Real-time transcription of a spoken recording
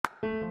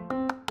Hello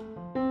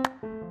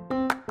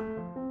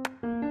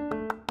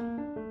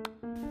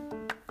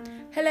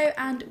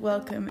and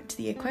welcome to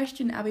the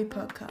EquestrianAbbi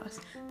podcast,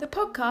 the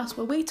podcast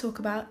where we talk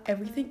about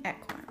everything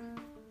equine.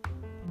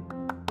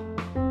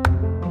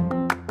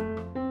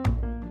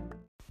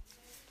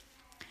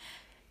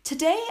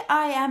 Today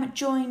I am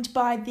joined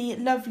by the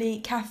lovely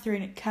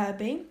Katherine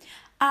Kirby,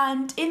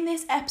 and in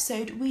this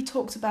episode we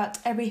talked about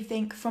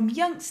everything from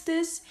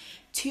youngsters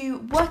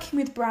to working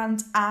with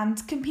brands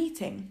and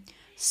competing.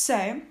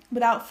 So,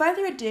 without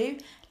further ado,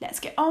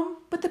 let's get on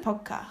with the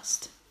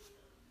podcast.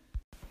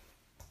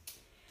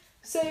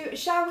 So,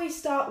 shall we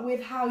start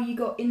with how you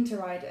got into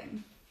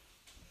riding?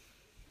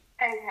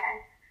 Okay,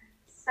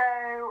 so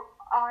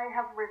I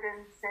have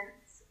ridden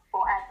since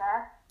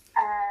forever.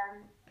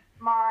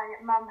 My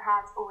mum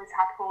has always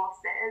had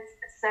horses,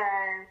 so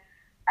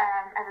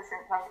ever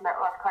since I was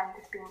little I've kind of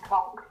just been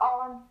plonked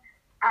on.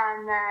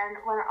 And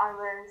then when I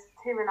was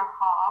 2.5,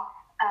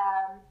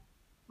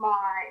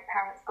 my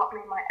parents got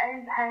me my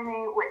own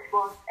pony, which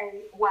was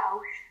a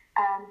Welsh.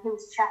 He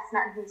was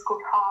chestnut and he was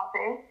called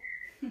Harvey.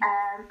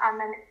 And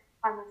then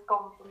I was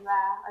gone from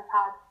there. I've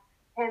had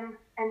him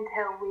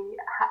until we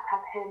had to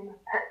have him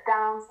put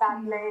down,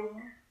 sadly.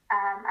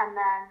 And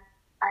then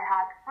I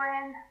had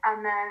Bryn,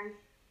 and then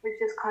we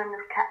just kind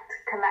of kept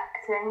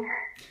collecting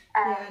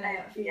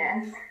over the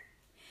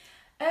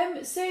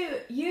years. So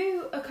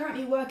you are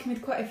currently working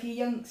with quite a few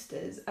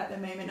youngsters at the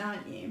moment,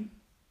 aren't you?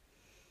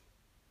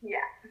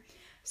 Yeah.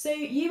 So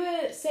you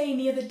were saying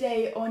the other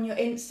day on your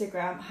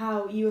Instagram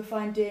how you were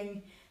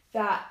finding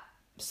that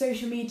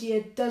social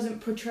media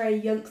doesn't portray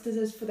youngsters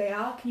as for they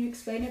are. Can you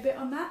explain a bit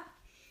on that?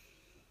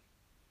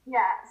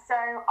 Yeah, so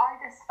I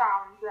just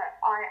found that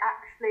I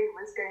actually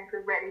was going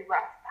through a really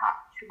rough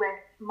patch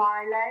with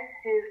Milo,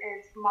 who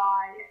is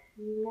my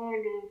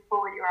nearly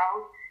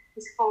 4-year-old.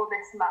 He's 4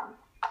 this month.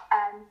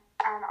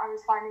 And I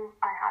was finding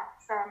I had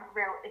some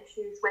real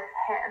issues with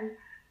him.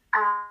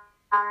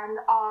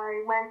 And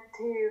I went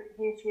to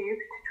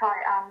YouTube to try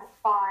and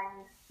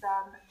find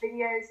some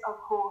videos of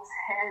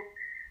horses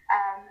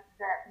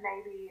that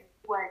maybe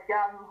were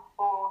young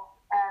or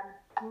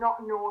not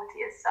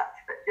naughty as such,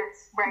 but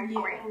just very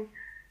green.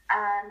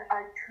 And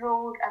I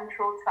trawled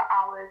for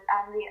hours,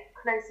 and the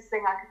closest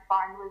thing I could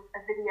find was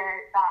a video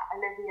that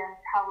Olivia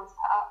Tell was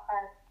put up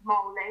of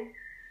Molly,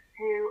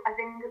 who I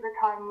think at the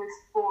time was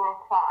 4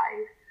 or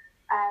 5,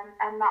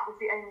 and that was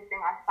the only thing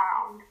I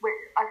found,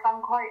 which I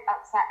found quite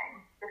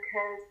upsetting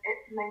because it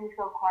made me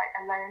feel quite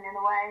alone in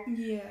a way.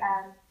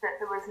 That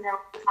there was no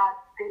one who had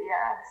the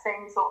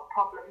same sort of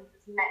problems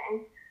as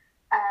me.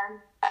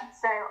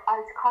 So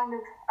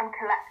I'm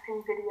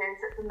collecting videos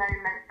at the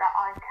moment that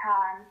I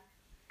can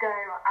go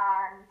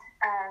and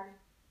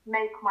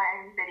make my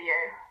own video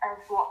of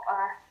what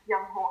a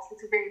young horse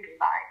is really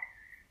like,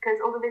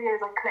 because all the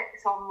videos I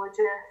clicked on were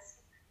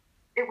just,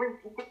 it was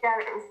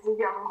a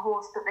young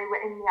horse, but they were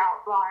in the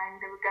outline,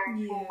 they were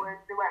going forward,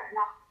 they weren't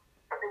napped,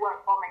 but they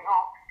weren't bombing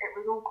off. It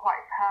was all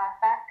quite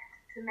perfect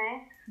to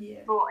me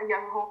for a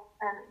young horse,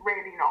 and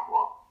really not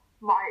what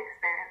my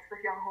experience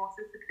with young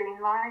horses has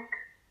been like.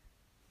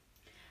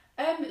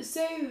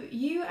 So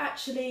you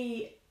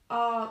actually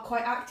are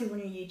quite active on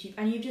your YouTube,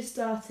 and you've just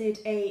started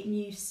a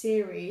new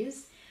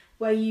series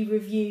where you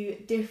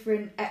review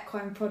different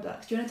equine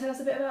products. Do you want to tell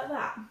us a bit about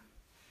that?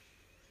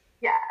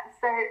 Yeah,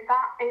 so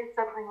that is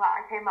something that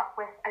I came up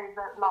with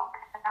over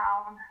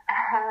lockdown.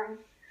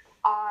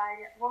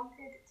 I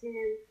wanted to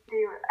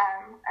do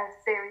a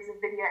series of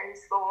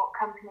videos for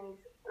companies,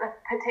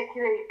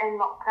 particularly in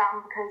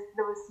lockdown, because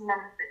there was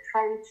none of the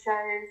trade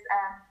shows,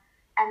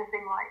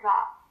 anything like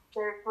that.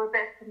 So for a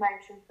bit of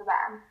promotion for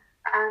them.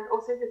 And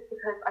also just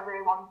because I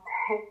really wanted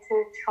to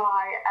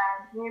try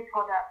new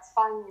products,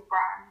 find new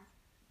brands,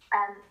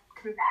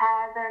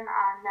 compare them,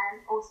 and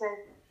then also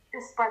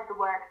just spread the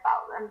word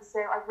about them.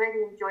 So I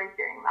really enjoyed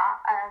doing that.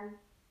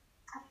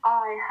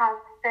 I have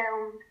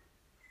filmed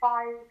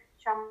 5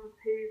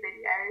 shampoo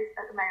videos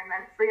at the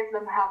moment. 3 of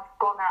them have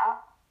gone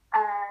up,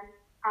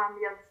 and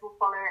the others will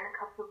follow in a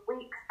couple of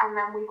weeks. And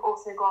then we've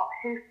also got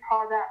hoof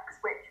products,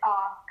 which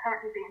are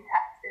currently being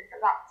tested,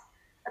 but that's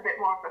a bit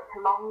more of a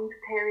prolonged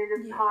period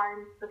of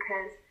time,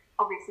 because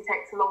obviously it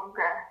takes a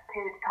longer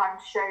period of time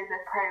to show the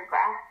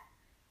progress.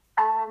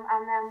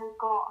 And then we've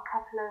got a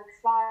couple of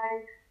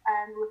slide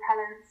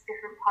repellents,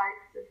 different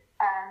types of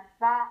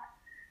that.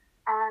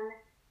 And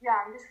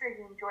yeah, I'm just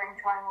really enjoying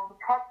trying all the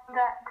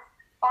products,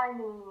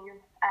 finding new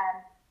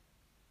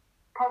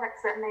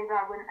products that maybe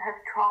I wouldn't have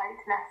tried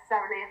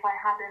necessarily if I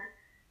hadn't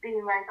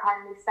been very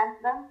kindly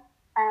sent them.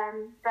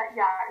 But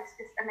yeah, it's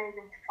just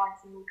amazing to find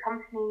some new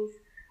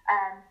companies.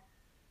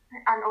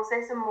 And also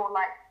some more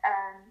like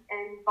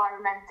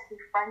environmentally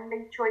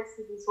friendly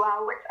choices as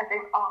well, which I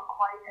think aren't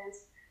quite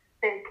as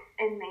big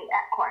in the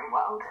equine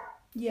world.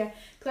 Yeah,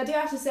 because I do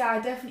have to say I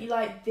definitely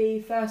like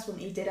the first one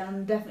that you did, and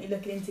I'm definitely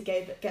looking into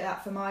get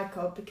that for my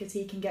cob, because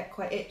he can get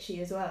quite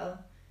itchy as well.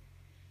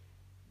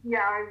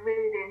 Yeah, I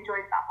really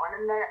enjoyed that one,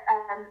 and the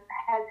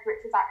head,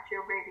 which is actually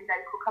a really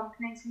local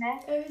company to me.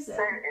 Oh, is it?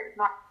 So it was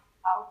nice.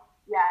 Well,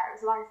 yeah,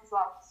 it was nice as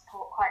well to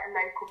support quite a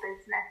local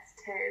business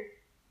too.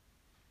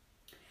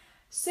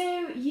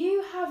 So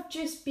you have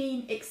just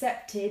been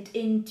accepted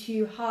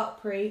into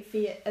Hartpury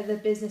for the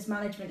business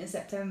management in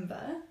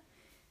September.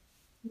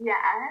 Yeah.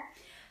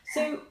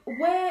 So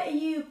where are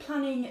you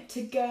planning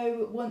to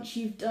go once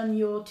you've done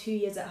your 2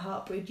 years at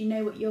Hartpury? Do you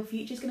know what your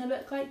future's going to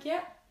look like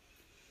yet?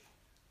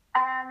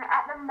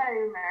 At the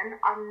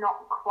moment, I'm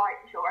not quite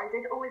sure. I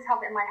did always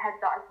have it in my head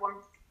that I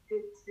wanted to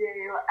do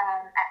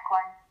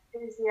equine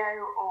physio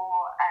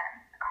or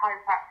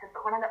chiropractor,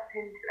 but when I looked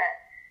into it,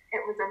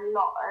 it was a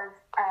lot of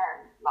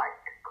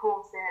like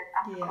courses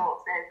after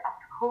courses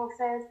after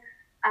courses,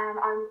 and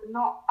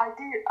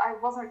I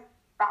wasn't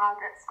bad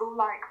at school.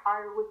 Like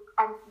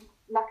I'm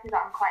lucky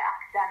that I'm quite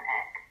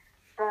academic,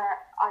 but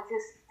I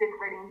just didn't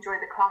really enjoy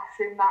the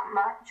classroom that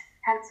much.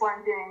 Hence why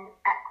I'm doing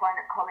equine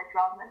at college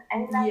rather than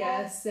A-level.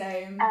 Yeah,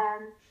 same.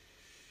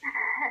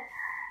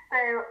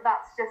 So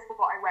that's just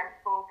what I went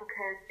for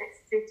because it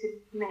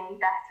suited me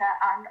better,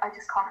 and I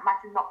just can't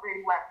imagine not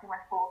really working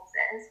with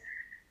horses.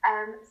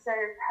 So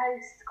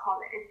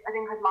post-college, I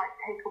think I'd like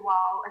to take a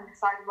while and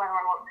decide where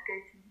I want to go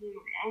to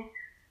uni.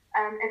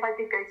 If I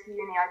did go to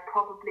uni, I'd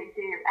probably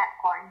do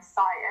equine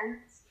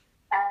science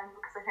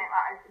because I think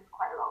that opens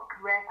quite a lot of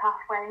career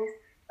pathways.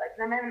 But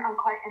at the moment, I'm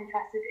quite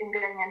interested in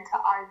going into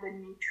either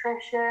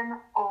nutrition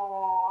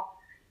or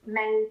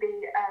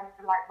maybe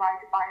like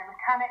rider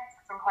biomechanics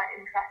because I'm quite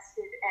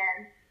interested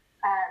in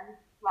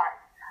like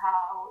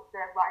how the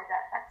rider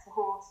affects a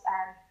horse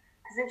and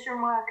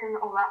position work and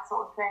all that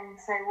sort of thing.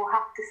 So we'll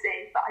have to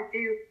see. But I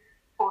do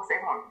also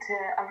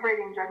I've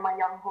really enjoyed my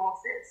young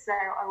horses, so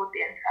I would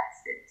be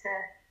interested to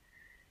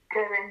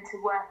go into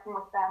working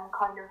with them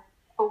kind of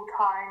full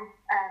time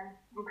and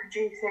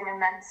producing and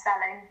then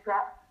selling,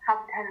 but have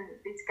a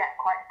tendency to get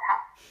quite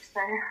attached,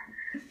 so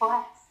we'll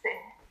have to see.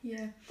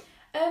 Yeah.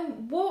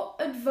 What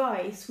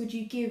advice would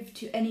you give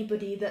to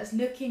anybody that's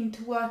looking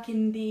to work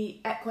in the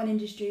equine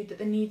industry that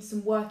they need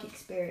some work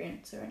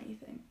experience or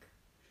anything?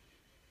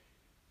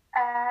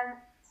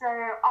 So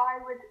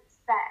I would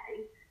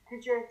say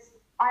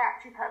I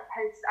actually put a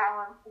post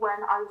out when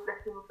I was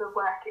looking for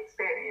work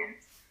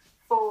experience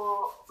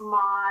for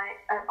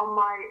on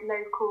my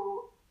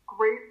local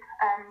group.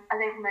 I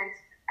think most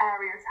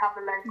areas have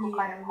a local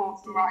kind of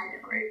horse and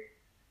rider group.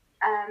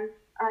 And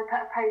I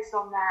put a post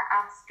on there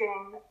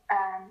asking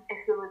if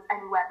there was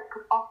anywhere that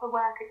could offer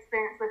work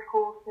experience with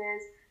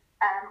horses.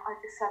 I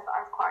just said that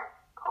I was quite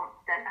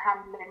confident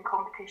handling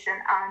competition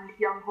and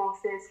young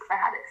horses because I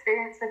had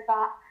experience with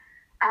that.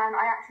 And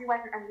I actually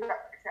went and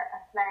looked at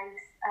a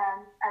place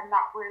and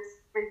that was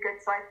really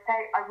good. So I'd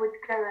say I would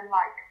go and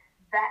like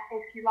vet,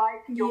 if you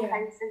like, your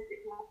places that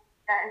you want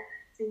to go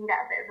so you can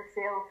get a bit of a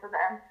feel for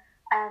them.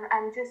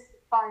 And just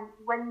find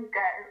when you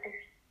go, if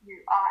you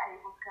are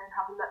able to go and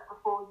have a look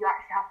before you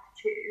actually have to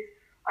choose,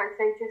 I would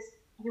say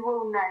you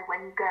will know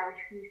when you go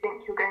if you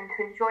think you're going to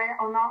enjoy it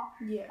or not.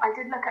 Yeah. I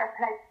did look at a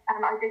place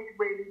and I did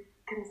really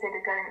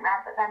consider going there,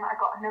 but then I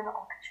got another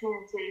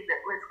opportunity that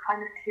was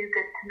kind of too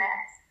good to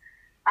miss,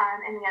 and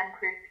in the end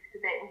proved to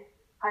be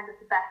kind of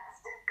the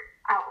best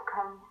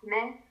outcome for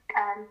me.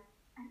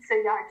 So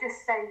yeah, I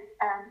just say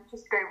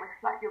just go with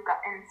like your gut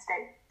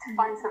instinct to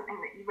find something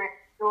that you really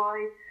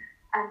enjoy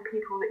and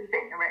people that you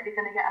think you're really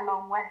going to get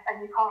along with,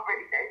 and you can't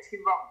really go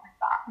too wrong with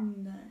that.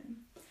 No.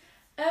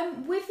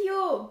 With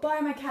your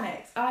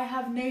biomechanics, I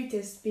have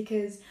noticed,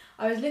 because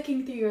I was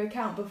looking through your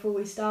account before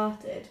we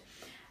started,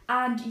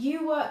 and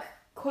you work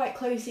quite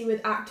closely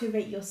with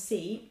Activate Your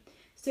Seat.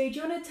 So do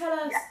you want to tell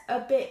us a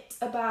bit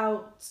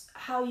about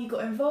how you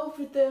got involved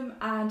with them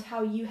and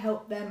how you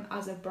help them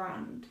as a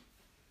brand?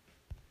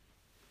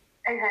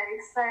 Okay,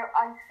 so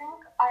I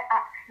think I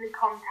actually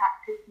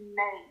contacted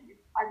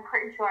Maeve. I'm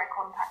pretty sure I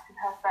contacted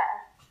her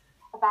first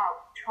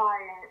about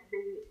trying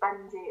the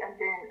bungee and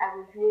doing a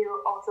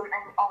review or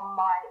something on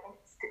my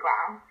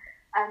Instagram.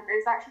 It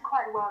was actually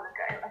quite a while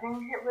ago. I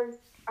think it was,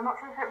 I'm not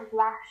sure if it was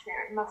last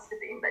year, it must have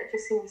been, but it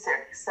just seems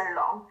so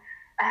long.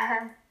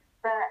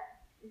 But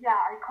yeah,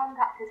 I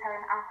contacted her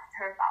and asked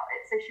her about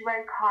it. So she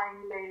very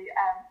kindly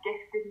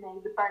gifted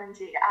me the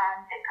bungee, and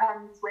it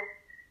comes with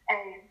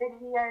a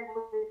video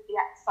with the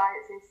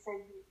exercises, so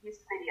you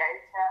use the video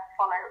to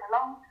follow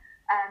along.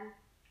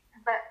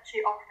 But she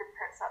often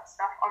puts up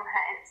stuff on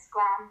her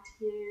Instagram to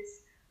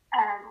use,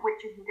 which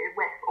you can do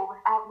with or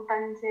without the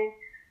bungee.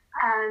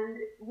 And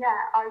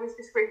yeah, I was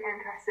just really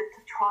interested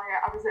to try it.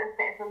 I was at a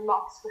bit of a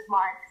loss with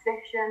my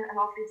position, and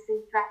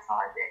obviously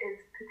dressage it is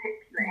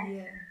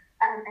particularly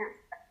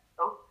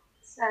influential.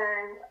 So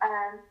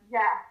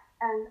yeah,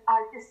 and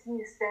I've just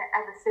used it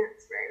ever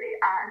since really,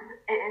 and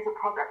it is a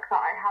product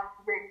that I have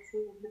really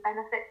seen the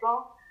benefits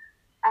of.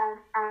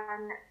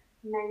 And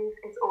Maeve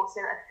is also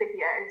a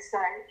physio,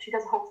 so she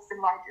does horses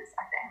and riders,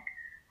 I think.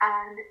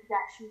 And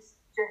yeah, she's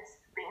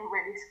just been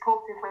really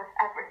supportive with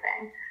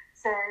everything.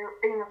 So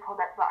being a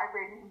product that I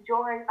really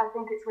enjoy, I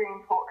think it's really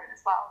important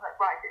as well that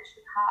riders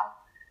should have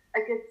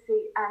a good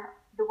seat, and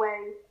the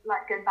way,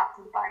 like going back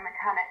to the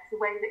biomechanics,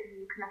 the way that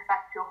you can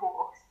affect your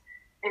horse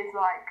is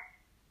like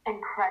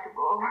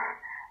incredible.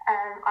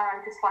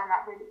 I just find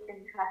that really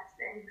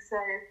interesting. So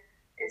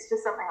it's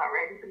just something I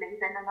really believe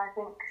in, and I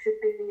think should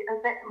be a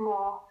bit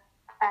more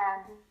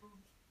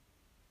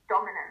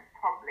dominant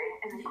probably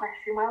in the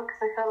equestrian world, because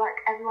I feel like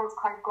everyone's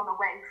kind of gone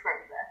away from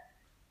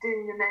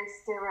doing the no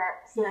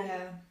stirrups.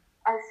 And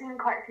I've seen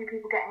quite a few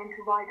people getting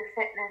into rider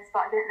fitness,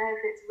 but I don't know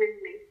if it's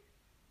really,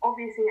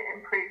 obviously it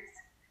improves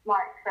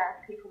like for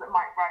people that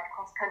might ride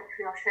cross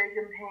country or show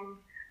jumping,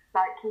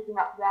 like keeping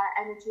up their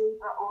energy,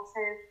 but also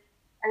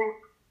I think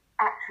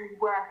actually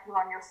working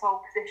on your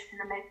sole position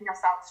and making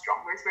yourself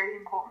stronger is really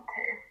important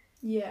too.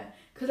 Yeah,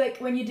 because like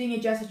when you're doing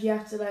your dressage, you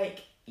have to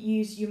like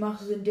use your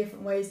muscles in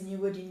different ways than you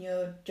would in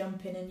your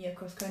jumping and your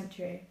cross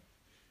country.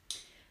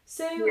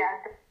 So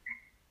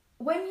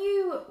when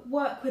you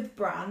work with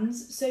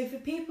brands, so for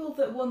people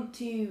that want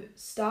to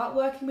start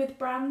working with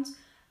brands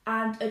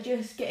and are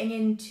just getting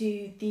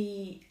into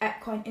the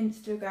equine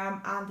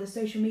Instagram and the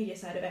social media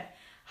side of it,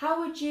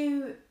 how would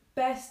you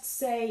best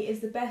say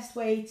is the best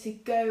way to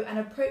go and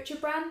approach a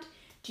brand?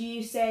 Do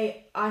you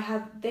say, I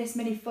have this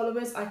many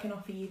followers, I can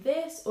offer you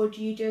this, or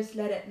do you just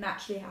let it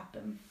naturally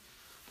happen?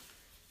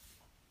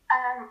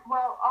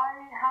 Well, I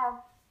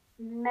have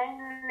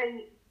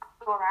mainly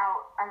gone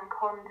out and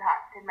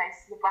contacted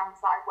most of the brands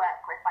that I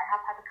work with. I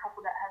have had a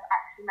couple that have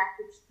actually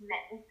messaged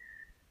me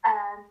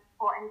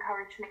or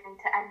encouraged me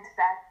to enter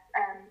their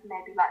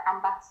maybe like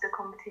ambassador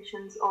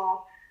competitions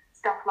or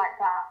stuff like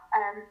that.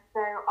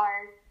 So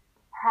I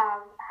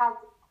have had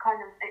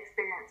kind of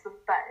experience with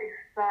both,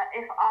 but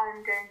if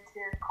I'm going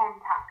to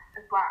contact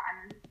a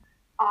brand,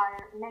 I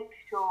make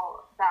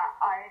sure that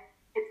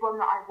it's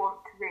one that I want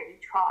to really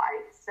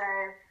try. So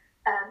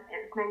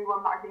it's maybe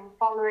one that I've been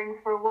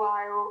following for a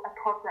while, a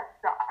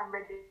product that I'm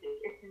really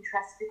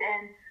interested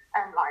in,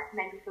 like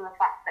maybe for the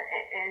fact that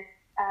it is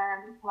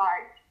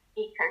like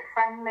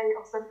eco-friendly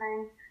or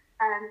something,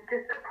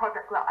 just a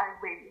product that I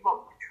really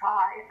want to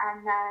try,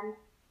 and then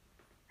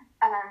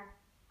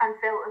and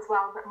feel as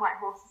well that my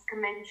horses can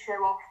maybe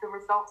show off the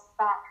results of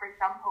that. For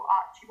example,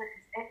 Archie with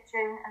his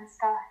itching and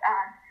stuff,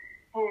 and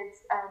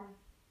his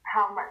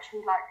how much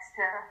he likes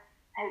to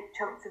take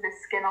chunks of his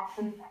skin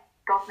off and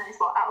God knows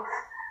what else.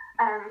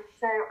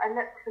 So I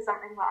look for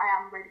something that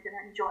I am really going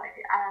to enjoy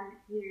and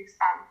use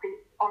and be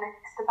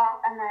honest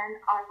about, and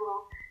then I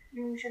will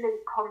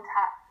usually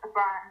contact a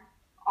brand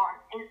on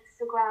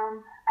Instagram.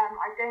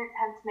 I don't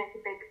tend to make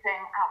a big thing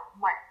out of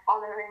my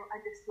following.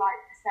 I just like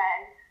to say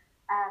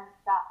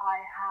that I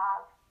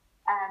have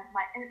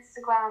my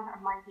Instagram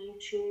and my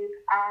YouTube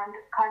and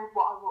kind of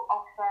what I will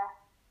offer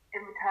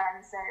in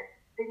return. So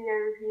video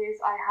reviews,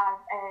 I have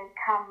a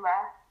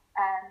camera,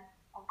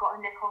 I've got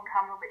a Nikon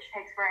camera which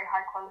takes very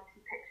high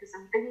quality pictures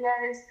and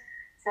videos,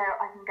 so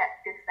I can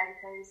get good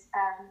photos.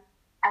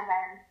 And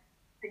then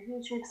the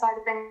YouTube side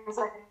of things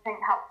I think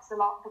helps a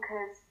lot,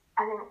 because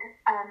I think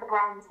the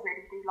brands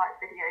really do like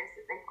videos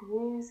that they can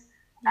use.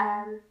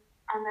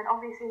 And then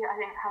obviously I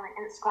think having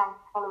Instagram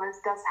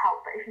followers does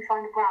help, but if you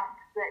find a brand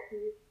that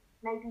you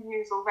maybe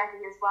use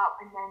already as well,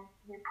 and then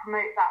you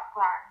promote that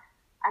brand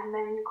and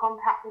then you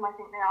contact them, I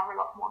think they are a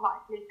lot more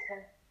likely to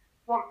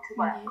want to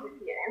work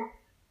with you.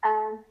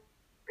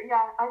 But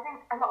yeah, I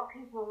think a lot of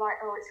people are like,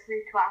 oh, it's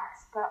rude to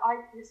ask, but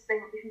I just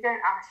think if you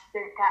don't ask,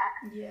 you don't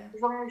get.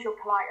 As long as you're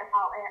polite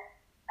about it,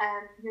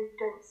 you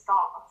don't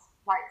start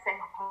like saying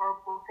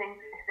horrible things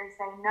if they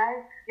say no.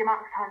 The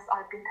amount of times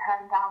I've been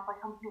turned down by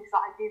companies that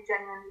I do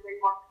genuinely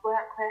really want to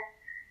work with,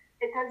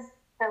 it does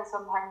feel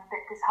sometimes a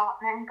bit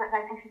disheartening, but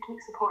then if you keep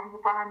supporting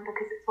the brand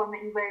because it's one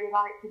that you really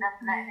like, you never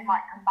know, they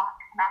might come back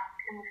and ask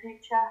in the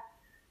future.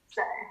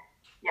 So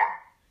yeah.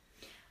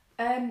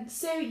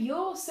 So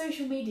your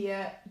social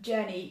media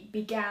journey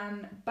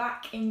began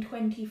back in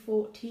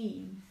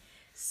 2014.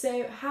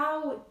 So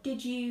how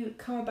did you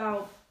come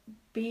about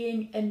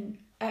being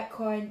an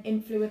equine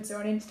influencer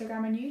on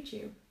Instagram and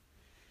YouTube?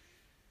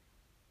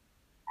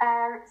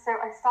 So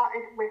I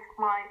started with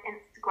my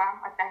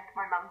Instagram. I begged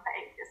my mum for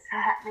ages to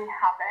let me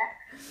have it.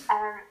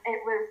 It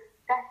was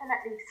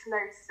definitely slow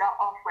to start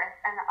off with,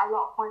 and a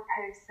lot of my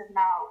posts have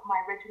now, my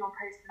original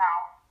posts now,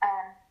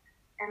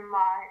 in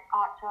my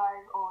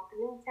archive or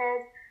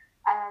deleted.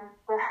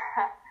 But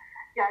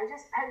yeah, I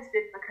just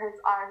posted because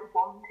I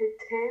wanted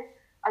to.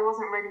 I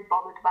wasn't really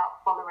bothered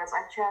about followers.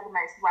 I'd share the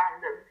most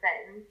random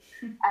things,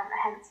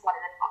 hence why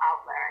they're not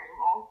out there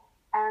anymore.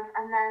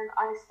 And then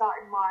I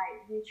started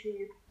my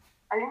YouTube.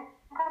 I think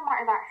I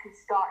might have actually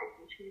started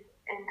YouTube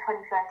in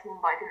 2013,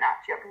 but I didn't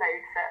actually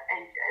upload for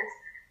ages.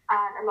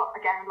 And a lot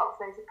of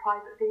those are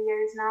private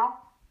videos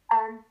now.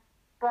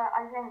 But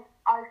I think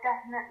I've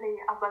definitely,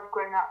 as I've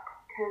grown up,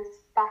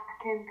 because back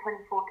in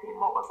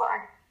 2014, what was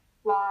I?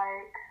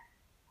 Like,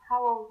 how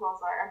old was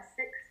I? I'm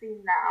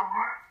 16 now.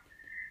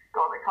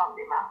 God, I can't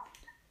do math.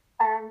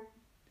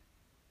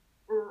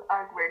 I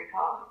really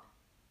can't.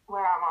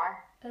 Where am I?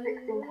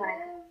 16, 20,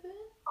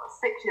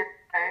 6 years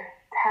ago,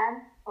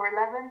 10 or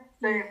 11.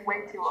 So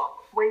way too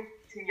old, way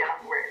too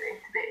young, really,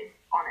 to be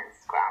on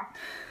Instagram.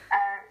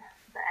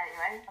 But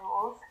anyway, I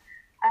was.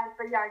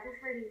 But yeah, I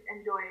just really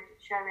enjoyed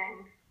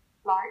sharing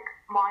like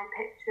my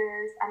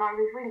pictures, and I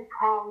was really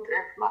proud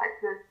of like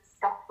the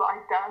stuff that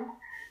I've done,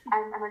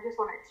 and I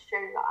just wanted to show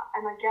that.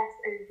 And I guess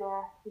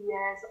over the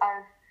years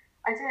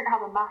I don't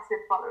have a massive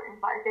following,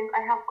 but I think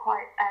I have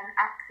quite an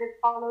active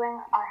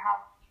following.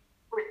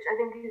 Which I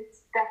think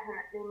is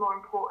definitely more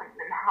important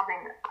than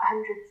having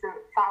hundreds of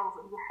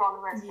thousands of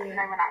followers that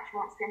no one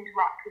actually wants to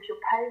interact with your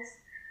posts.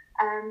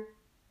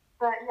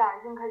 But yeah, I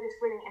think I just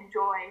really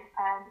enjoy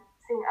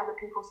seeing other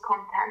people's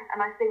content. And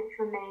I think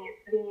for me,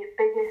 the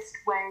biggest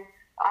way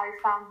that I've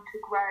found to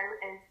grow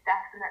is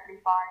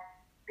definitely by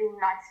being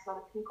nice to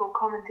other people,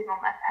 commenting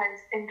on their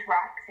posts,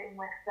 interacting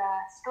with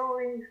their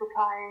stories,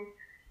 replying,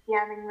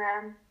 DMing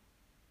them.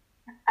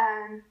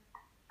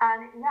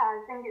 And yeah,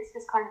 I think it's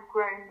just kind of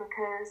grown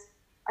because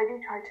I do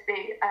try to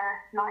be a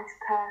nice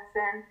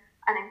person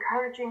and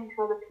encouraging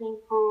to other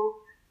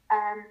people.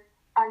 I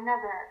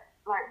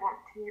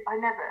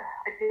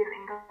didn't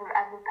think I've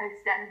ever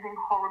posted anything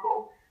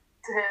horrible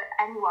to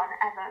anyone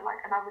ever,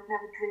 and I would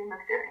never dream of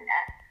doing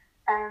it.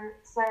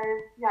 So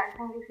yeah, I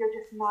think if you're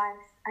just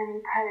nice and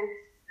you post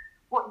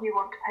what you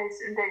want to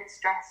post and don't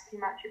stress too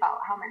much about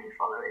how many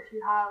followers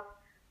you have,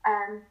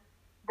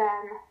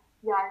 then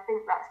yeah, I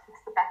think that's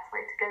just the best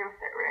way to go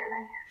with it,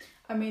 really.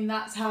 I mean,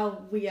 that's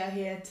how we are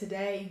here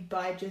today,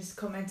 by just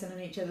commenting on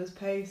each other's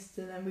posts,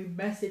 and then we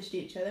messaged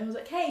each other and was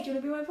like, hey, do you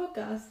want to be on my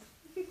podcast?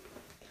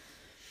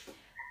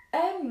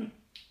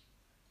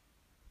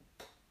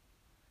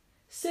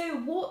 So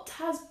what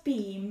has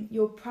been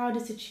your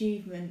proudest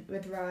achievement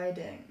with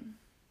riding?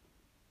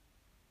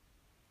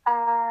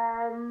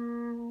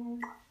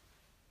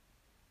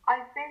 I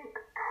think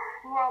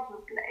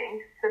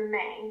probably for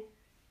me,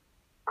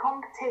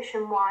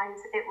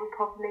 competition-wise, it would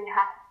probably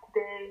have to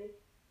be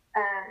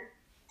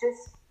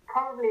just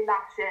probably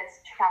last year's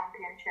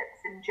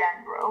championships in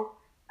general.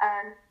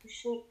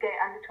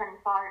 Sheepgate under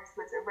 25s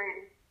was a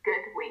really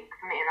good week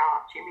for me and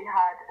Archie. We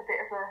had a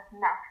bit of a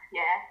naff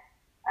year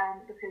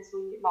because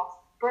we lost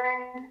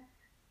Brain,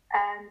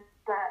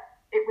 but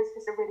it was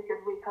just a really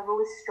good week. I've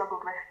always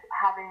struggled with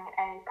having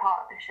a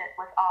partnership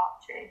with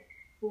Archie.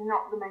 He's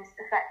not the most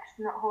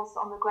affectionate horse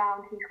on the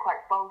ground. He's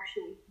quite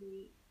bolshy.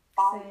 He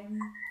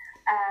bites.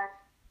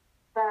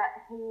 But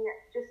he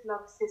just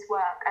loves his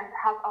work, and to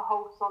have a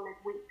whole solid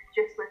week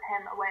just with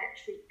him away at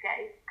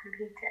Sheepgate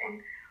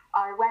competing,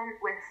 I went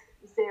with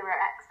zero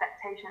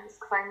expectations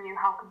because I knew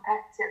how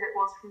competitive it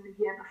was from the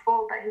year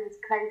before, but he was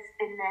placed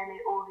in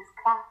nearly all his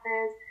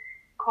classes,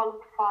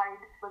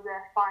 qualified for the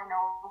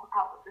final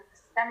out of the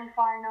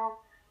semi-final,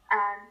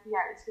 and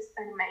yeah, it was just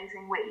an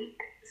amazing week.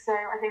 So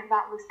I think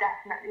that was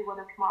definitely one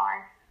of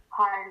my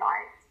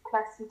highlights.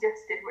 Plus he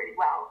just did really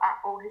well at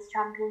all his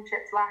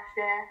championships last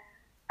year.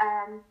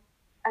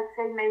 I'd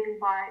say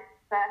maybe my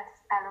first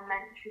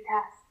elementary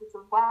test as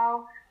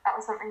well. That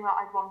was something that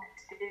I'd wanted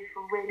to do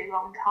for a really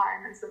long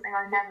time, and something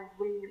I never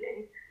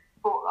really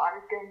thought that I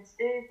was going to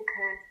do,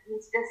 because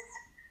he's just,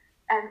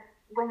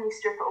 when you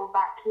strip it all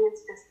back, he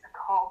is just a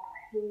cob.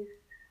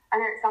 I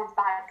know it sounds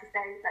bad to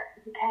say, but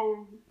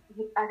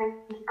I think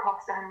he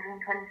cost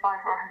 £125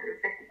 or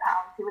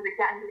 £150. He was a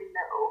gangly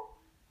little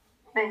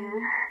thing,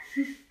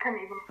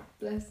 couldn't even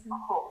bless him.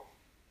 Horse.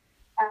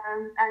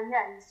 And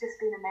yeah, he's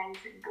just been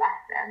amazing, bless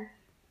him.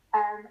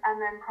 And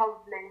then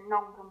probably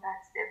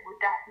non-competitive would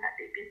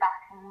definitely be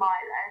backing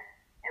Milo.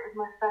 It was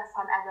my first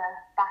time ever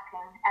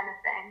backing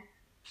anything.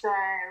 So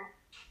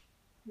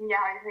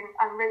yeah, I think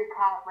I'm really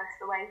proud with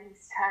the way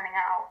he's turning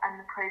out and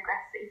the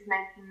progress that he's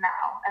making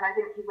now. And I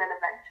think he will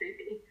eventually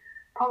be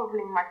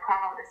probably my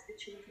proudest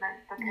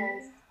achievement,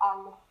 because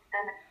I've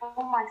done it for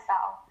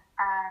myself,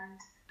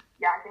 and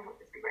yeah, I think it'll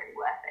just be really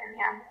worth it in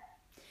the end.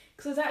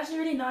 Because it's actually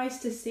really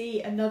nice to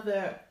see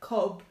another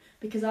cob,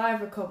 because I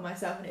have a cob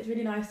myself, and it's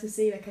really nice to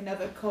see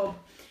another cob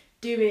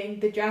doing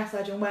the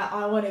dressage and where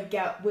I want to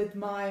get with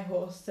my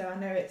horse, so I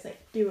know it's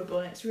doable,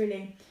 and it's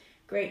really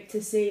great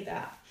to see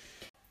that.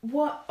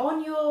 What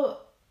on your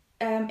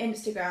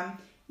Instagram,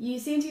 you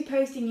seem to be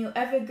posting your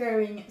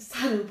ever-growing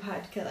saddle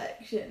pad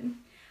collection.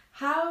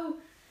 How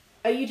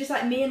are you just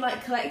like me and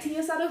collecting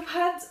your saddle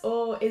pads,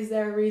 or is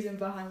there a reason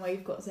behind why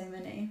you've got so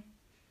many?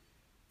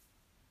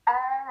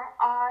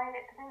 I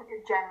think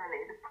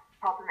generally the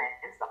problem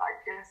is that I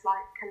just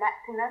like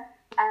collecting them.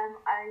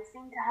 I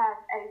seem to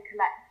have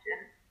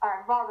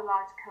a rather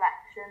large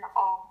collection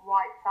of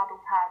white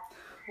saddle pads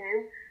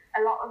too,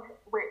 a lot of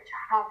which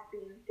have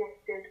been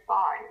gifted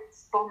by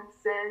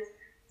sponsors.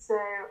 So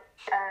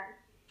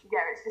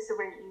yeah, it's just a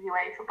really easy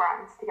way for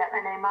brands to get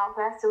their name out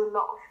there. So a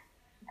lot of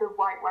the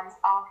white ones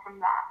are from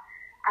that.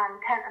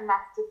 And Kent and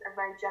Masters are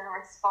very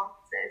generous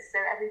sponsors.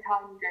 So every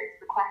time you go to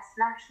the Quest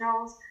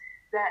Nationals,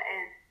 there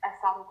is a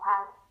saddle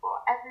pad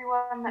for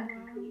everyone that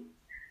competes.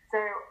 So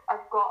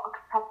I've got a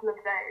couple of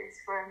those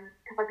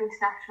because I've been to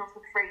Nationals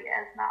for 3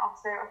 years now,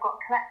 so I've got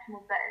a collection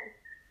of those.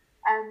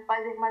 But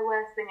I think my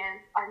worst thing is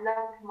I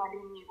love my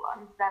new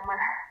ones. They're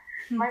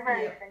my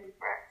very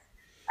favourites.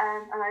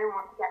 And I don't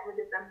want to get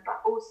rid of them.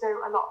 But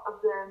also a lot of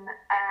them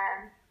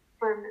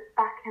from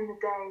back in the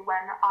day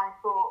when I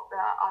thought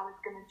that I was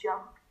going to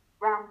jump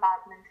round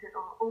badminton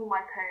on all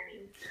my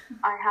ponies.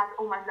 I had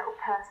all my little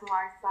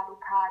personalised saddle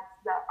pads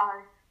that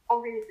I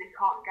obviously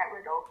can't get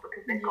rid of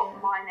because they've got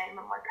my name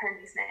and my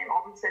pony's name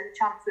on, so the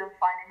chances of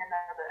finding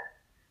another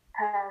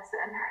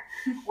person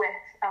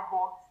with a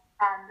horse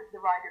and the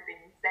rider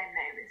being the same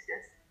name is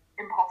just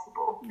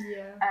impossible.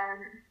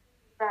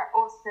 But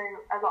also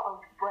a lot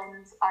of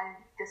brands I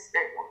just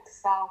don't want to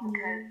sell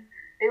because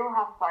they all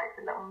have like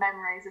the little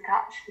memories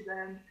attached to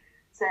them.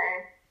 So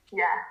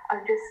yeah,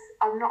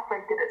 I'm not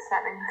very good at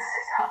selling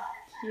stuff.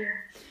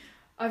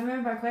 I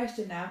remember my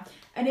question now,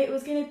 and it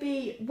was going to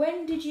be,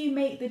 when did you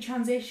make the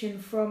transition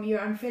from your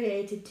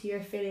unaffiliated to your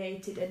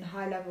affiliated and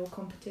high level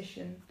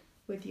competition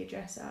with your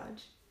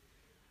dressage?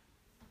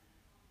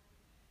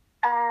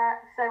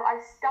 So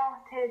I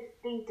started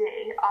BD.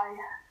 I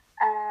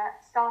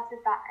started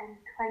that in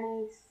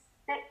 2016,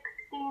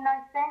 I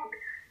think,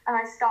 and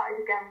I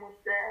started again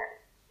with the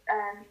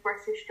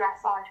British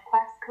Dressage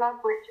Quest Club,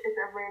 which is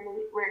a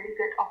really, really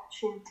good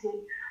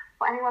opportunity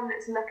for anyone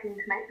that's looking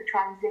to make the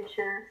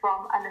transition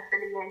from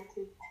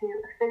unaffiliated to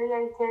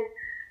affiliated.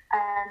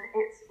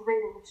 It's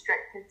really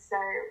restricted, so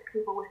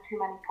people with too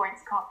many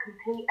points can't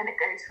compete, and it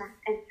goes from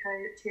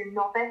intro to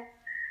novice.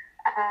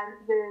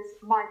 There's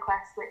My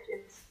Quest, which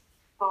is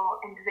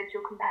for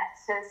individual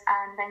competitors,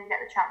 and then you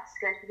get the chance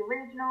to go to the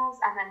regionals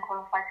and then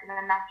qualify for the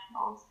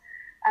nationals.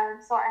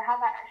 So I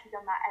have actually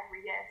done that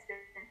every year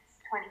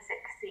since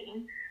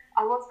 2016.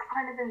 I was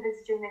kind of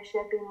envisaging this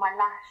year being my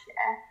last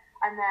year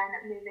and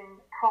then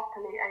moving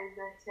properly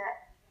over to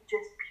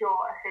just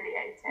pure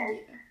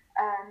affiliated.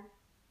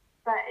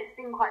 But it's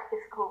been quite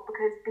difficult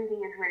because BD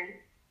is really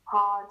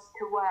hard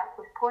to work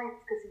with points,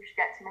 because if you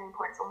get too many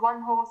points on one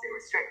horse, it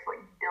restricts what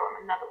you can do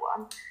on another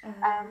one.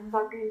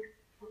 So I've been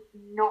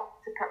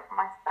not to put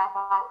myself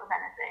out of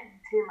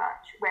anything too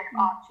much with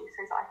Archie,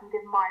 so that I can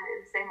give Milo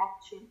the same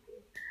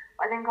opportunity.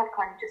 I think I've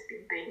kind of just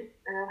been being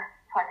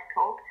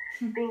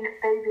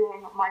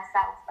babying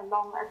myself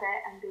along a bit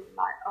and being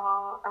like,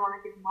 I want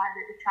to give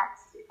Milo the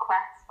chance to do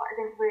Quest, but I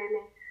think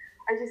really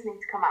I just need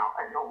to come out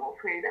at normal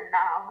freedom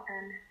now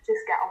and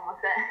just get on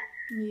with it.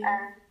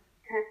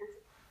 Because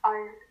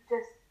I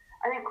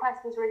think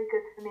Quest was really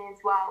good for me as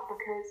well,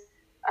 because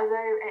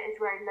although it is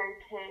very low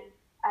key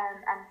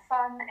and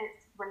fun,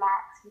 it's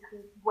relaxed, you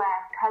can wear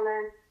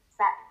colours,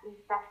 sets and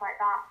stuff like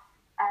that.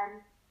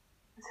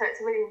 So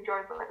it's a really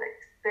enjoyable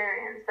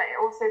experience, but it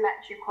also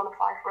lets you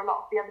qualify for a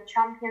lot of the other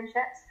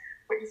championships,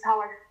 which is how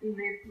I've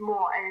moved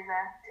more over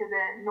to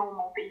the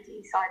normal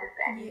BD side of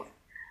things.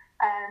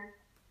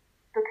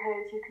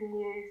 Because you can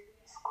use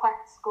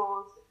Quest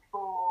scores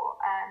for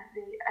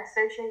the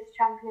associated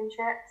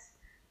championships,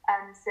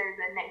 so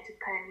the native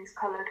ponies,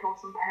 coloured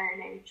horse and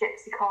pony,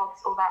 gypsy cobs,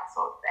 all that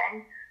sort of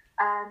thing.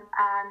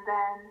 And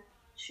then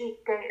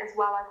Sheepgate as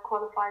well, I've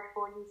qualified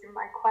for using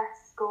my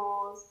Quest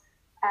scores.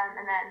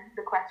 And then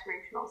the Quest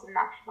regionals and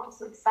nationals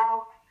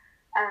themselves.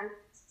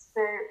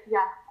 So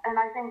yeah, and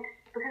I think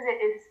because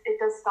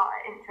it does start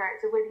at intro,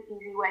 it's a really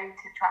easy way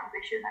to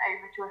transition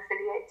over to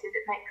affiliated.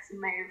 It makes the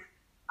move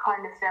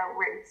kind of feel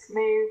really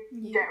smooth.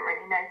 You don't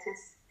really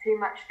notice too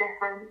much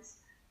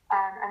difference,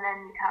 and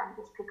then you can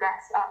just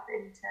progress up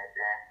into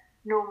the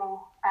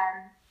normal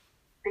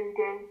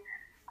BD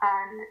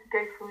and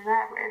go from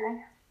there,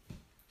 really.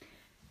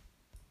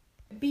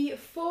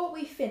 Before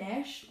we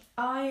finish,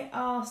 I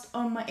asked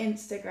on my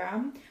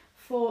Instagram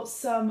for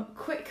some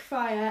quick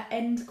fire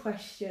end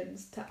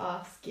questions to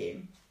ask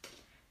you.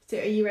 So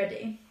are you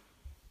ready?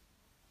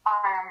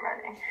 I am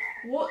ready.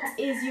 What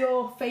is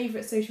your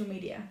favourite social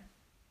media?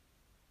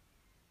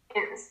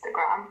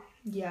 Instagram.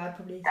 Yeah, I'd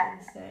probably say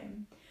the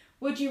same.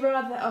 Would you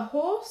rather a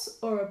horse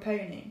or a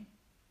pony?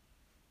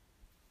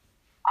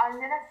 I'm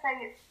going to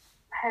say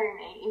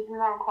pony, even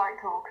though I'm quite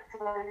tall,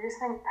 because I just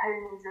think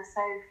ponies are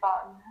so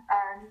fun.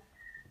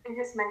 They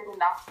just make me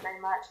laugh so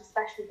much,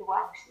 especially the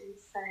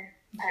Welshies, so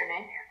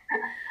pony.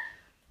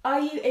 Are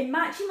you a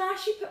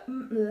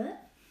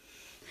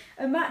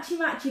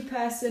matchy-matchy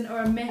person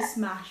or a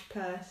mismatch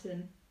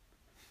person?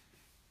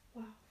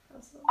 Wow,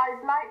 that's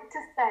I'd like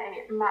to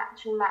say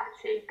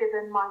matchy-matchy,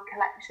 given my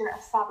collection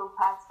of saddle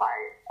pads, but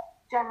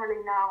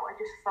generally now I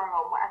just throw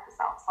on whatever's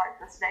outside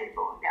the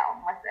stable and get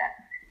on with it.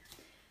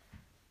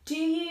 Do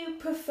you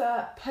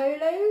prefer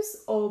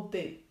polos or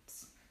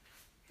boots?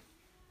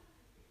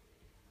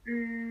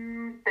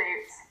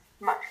 Boots,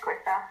 much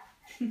quicker.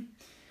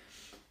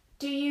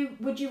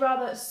 Would you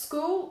rather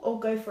school or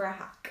go for a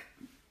hack?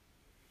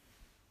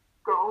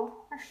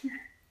 School.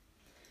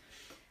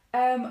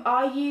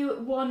 Are you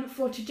one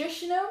for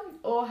traditional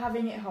or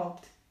having it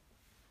hogged?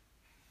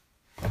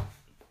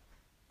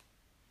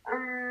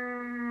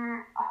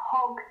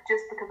 Hog,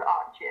 just because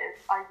Archie is.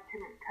 I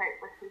couldn't cope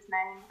with his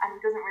name, and he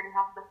doesn't really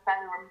have the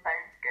feather and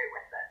bone to go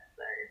with it,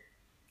 so...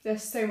 They're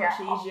so much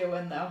easier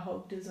when they're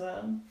hogged as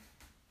well.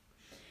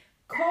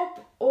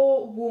 Cob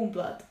or warm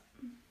blood?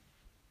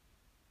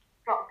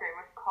 Gotta go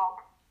with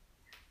cob.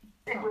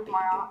 Stick with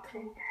my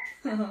Archie.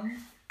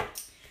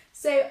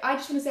 So I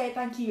just want to say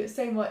thank you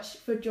so much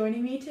for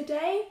joining me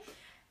today.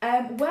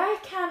 Where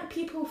can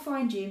people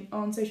find you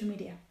on social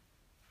media?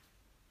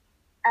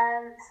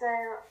 So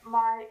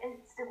my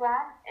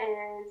Instagram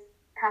is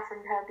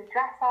Katherine Kirby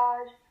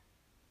Dressage.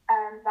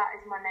 That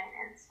is my main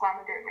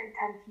Instagram. I don't really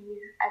tend to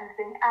use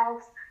anything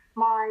else.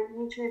 My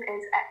YouTube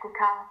is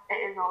EquestrianAbbi. It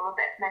is all a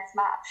bit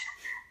mismatched.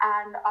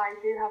 And I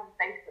do have a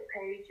Facebook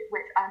page,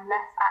 which I'm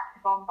less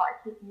active on, but I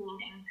keep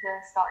meaning to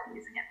start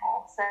using it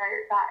more. So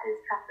that is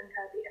Katherine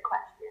Kirby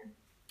Equestrian.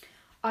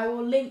 I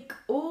will link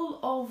all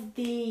of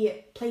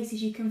the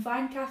places you can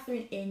find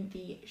Katherine in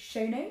the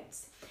show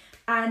notes.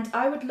 And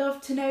I would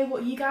love to know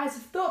what you guys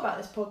have thought about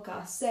this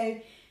podcast. So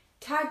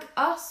tag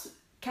us,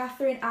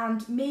 Katherine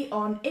and me,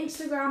 on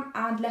Instagram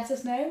and let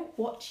us know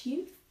what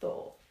you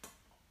thought.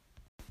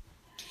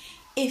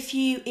 If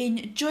you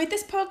enjoyed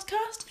this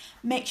podcast,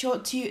 make sure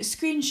to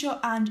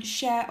screenshot and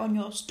share on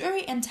your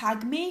story and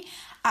tag me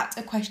at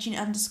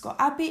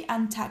EquestrianAbbi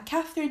and tag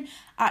Katherine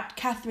at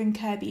Katherine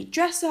Kirby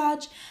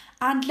Dressage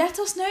and let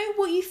us know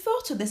what you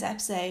thought of this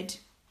episode.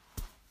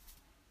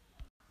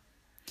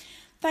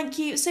 Thank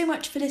you so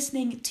much for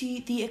listening to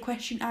the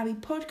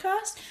EquestrianAbbi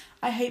podcast.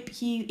 I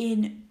hope you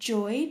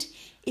enjoyed.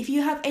 If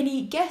you have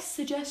any guest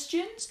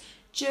suggestions,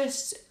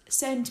 just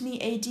send me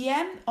a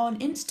DM on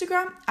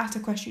Instagram at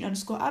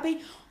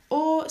EquestrianAbbi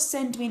or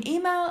send me an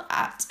email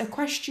at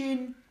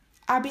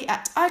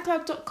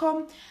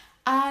EquestrianAbbi@icloud.com.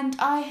 And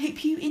I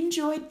hope you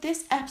enjoyed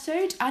this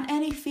episode, and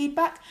any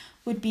feedback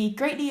would be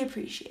greatly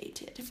appreciated.